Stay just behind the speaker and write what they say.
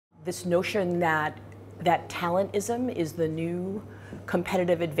This notion that talentism is the new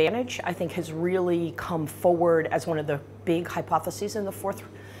competitive advantage, I think, has really come forward as one of the big hypotheses in the fourth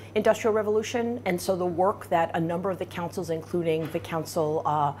industrial revolution. And so the work that a number of the councils, including the council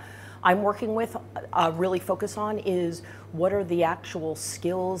I'm working with, really focus on is what are the actual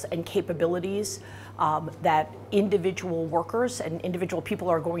skills and capabilities that individual workers and individual people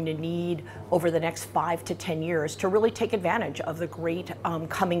are going to need over the next 5 to 10 years to really take advantage of the great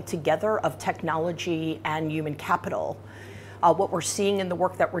coming together of technology and human capital. What we're seeing in the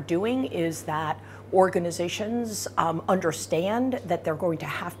work that we're doing is that organizations understand that they're going to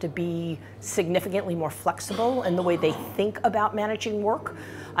have to be significantly more flexible in the way they think about managing work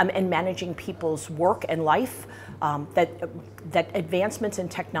and managing people's work and life. That advancements in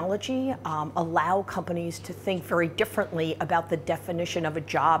technology allow companies to think very differently about the definition of a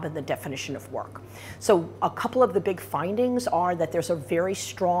job and the definition of work. So a couple of the big findings are that there's a very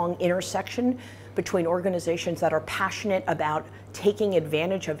strong intersection between organizations that are passionate about taking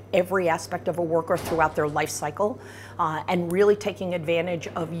advantage of every aspect of a worker throughout their life cycle and really taking advantage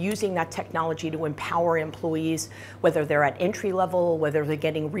of using that technology to empower employees, whether they're at entry level, whether they're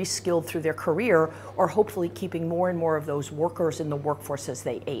getting reskilled through their career, or hopefully keeping more and more of those workers in the workforce as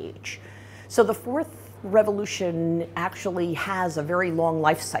they age. So the fourth revolution actually has a very long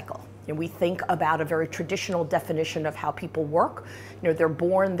life cycle. And we think about a very traditional definition of how people work. They're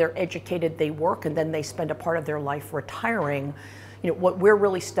born, they're educated, they work, and then they spend a part of their life retiring. What we're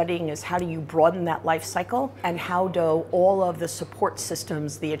really studying is how do you broaden that life cycle, and how do all of the support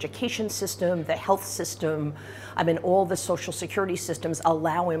systems, the education system, the health system, all the social security systems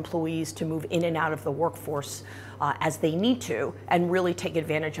allow employees to move in and out of the workforce as they need to, and really take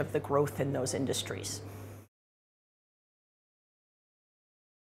advantage of the growth in those industries.